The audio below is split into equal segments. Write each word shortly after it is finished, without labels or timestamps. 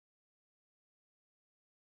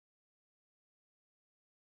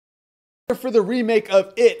For the remake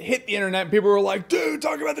of It hit the internet and people were like, dude,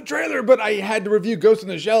 talk about the trailer, but I had to review Ghost in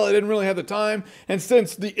the Shell. I didn't really have the time. And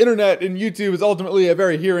since the internet and YouTube is ultimately a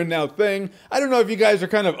very here and now thing, I don't know if you guys are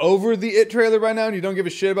kind of over the It trailer by now and you don't give a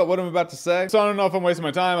shit about what I'm about to say. So I don't know if I'm wasting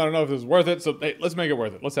my time. I don't know if this is worth it. So hey, let's make it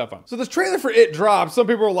worth it. Let's have fun. So this trailer for It dropped. Some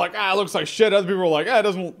people were like, it looks like shit. Other people were like, it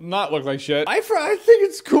doesn't not look like shit. I think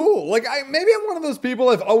it's cool. Like maybe I'm one of those people.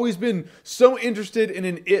 I've always been so interested in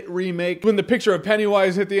an It remake. When the picture of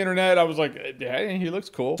Pennywise hit the internet, I was like, hey, he looks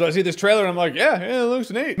cool. So I see this trailer and I'm like, yeah, it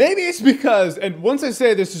looks neat. Maybe it's because, and once I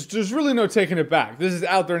say this, there's really no taking it back. This is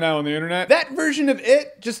out there now on the internet. That version of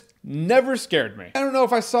It just never scared me. I don't know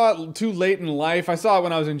if I saw it too late in life. I saw it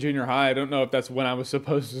when I was in junior high. I don't know if that's when I was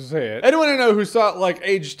supposed to say it. Anyone I know who saw it like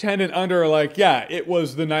age 10 and under are like, yeah, it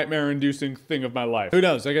was the nightmare-inducing thing of my life. Who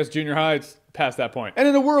knows? I guess junior high, it's past that point. And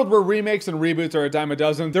in a world where remakes and reboots are a dime a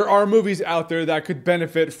dozen, there are movies out there that could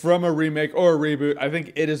benefit from a remake or a reboot. I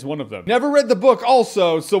think It is one of them. Never read the book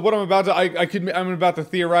also, so what I'm about to, I'm about to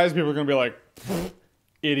theorize, people are gonna be like,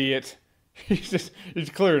 idiot. He's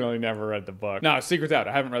clearly never read the book. No, secret's out.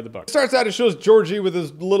 I haven't read the book. It starts out, it shows Georgie with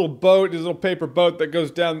his little boat, his little paper boat that goes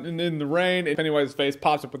down in the rain. And Pennywise's face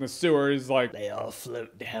pops up in the sewer. He's like, they all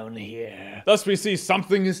float down here. Thus we see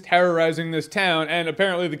something is terrorizing this town, and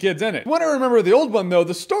apparently the kid's in it. When I remember the old one though,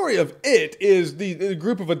 the story of It is the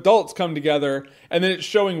group of adults come together, and then it's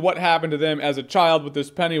showing what happened to them as a child with this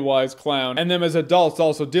Pennywise clown, and them as adults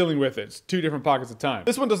also dealing with it. It's two different pockets of time.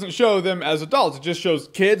 This one doesn't show them as adults, it just shows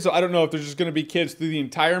kids, so I don't know if there's just gonna be kids through the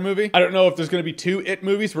entire movie. I don't know if there's gonna be two It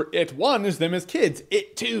movies where It 1 is them as kids,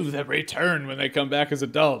 It 2 that return when they come back as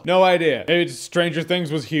adults. No idea. Maybe just Stranger Things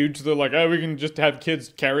was huge, so they're like, oh, we can just have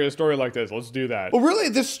kids carry a story like this, let's do that. Well really,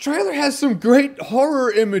 this trailer has some great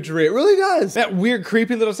horror imagery, it really does. That weird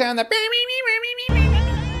creepy little sound, that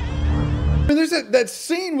and there's that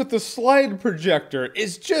scene with the slide projector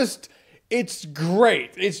is just, it's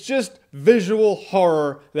great. It's just visual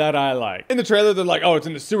horror that I like. In the trailer, they're like, oh, it's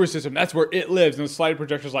in the sewer system. That's where It lives. And the slide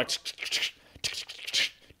projector's like,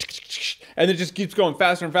 and it just keeps going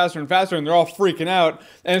faster and faster and faster. And they're all freaking out.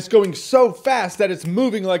 And it's going so fast that it's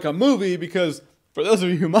moving like a movie because, for those of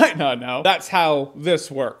you who might not know, that's how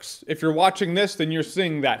this works. If you're watching this, then you're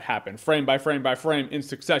seeing that happen, frame by frame by frame in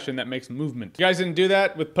succession. That makes movement. You guys didn't do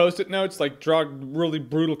that with Post-it notes, like draw really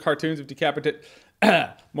brutal cartoons of decapitate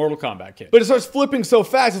Mortal Kombat kid. But it starts flipping so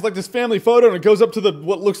fast, it's like this family photo, and it goes up to the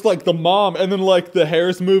what looks like the mom, and then like the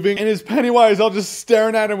hair's moving, and his Pennywise all just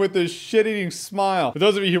staring at him with this shit-eating smile. For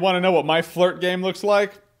those of you who want to know what my flirt game looks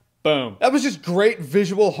like, boom. That was just great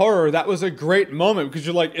visual horror. That was a great moment because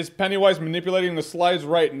you're like, is Pennywise manipulating the slides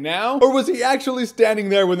right now? Or was he actually standing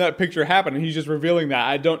there when that picture happened and he's just revealing that?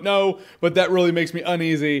 I don't know, but that really makes me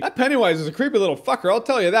uneasy. That Pennywise is a creepy little fucker, I'll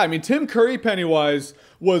tell you that. I mean, Tim Curry Pennywise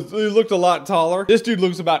he looked a lot taller. This dude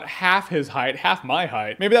looks about half his height, half my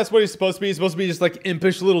height. Maybe that's what he's supposed to be. He's supposed to be just like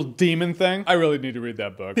impish little demon thing. I really need to read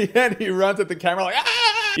that book. And he runs at the camera like,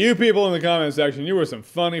 ah! You people in the comment section, you were some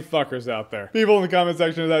funny fuckers out there. People in the comment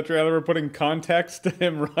section of that trailer were putting context to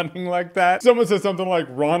him running like that. Someone said something like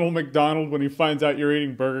Ronald McDonald when he finds out you're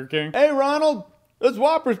eating Burger King. Hey Ronald, this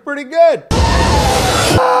Whopper's pretty good.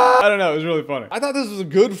 I don't know, it was really funny. I thought this was a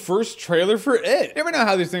good first trailer for It. You never know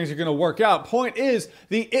how these things are gonna work out. Point is,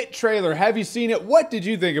 the It trailer, have you seen it? What did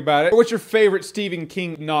you think about it? Or what's your favorite Stephen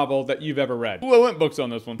King novel that you've ever read? Ooh, I went books on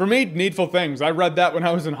this one. For me, Needful Things. I read that when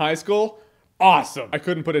I was in high school. Awesome. I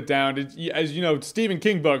couldn't put it down. As you know, Stephen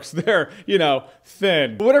King books, they're, you know,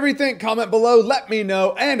 thin. But whatever you think, comment below, let me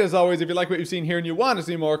know. And as always, if you like what you've seen here and you want to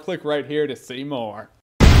see more, click right here to see more.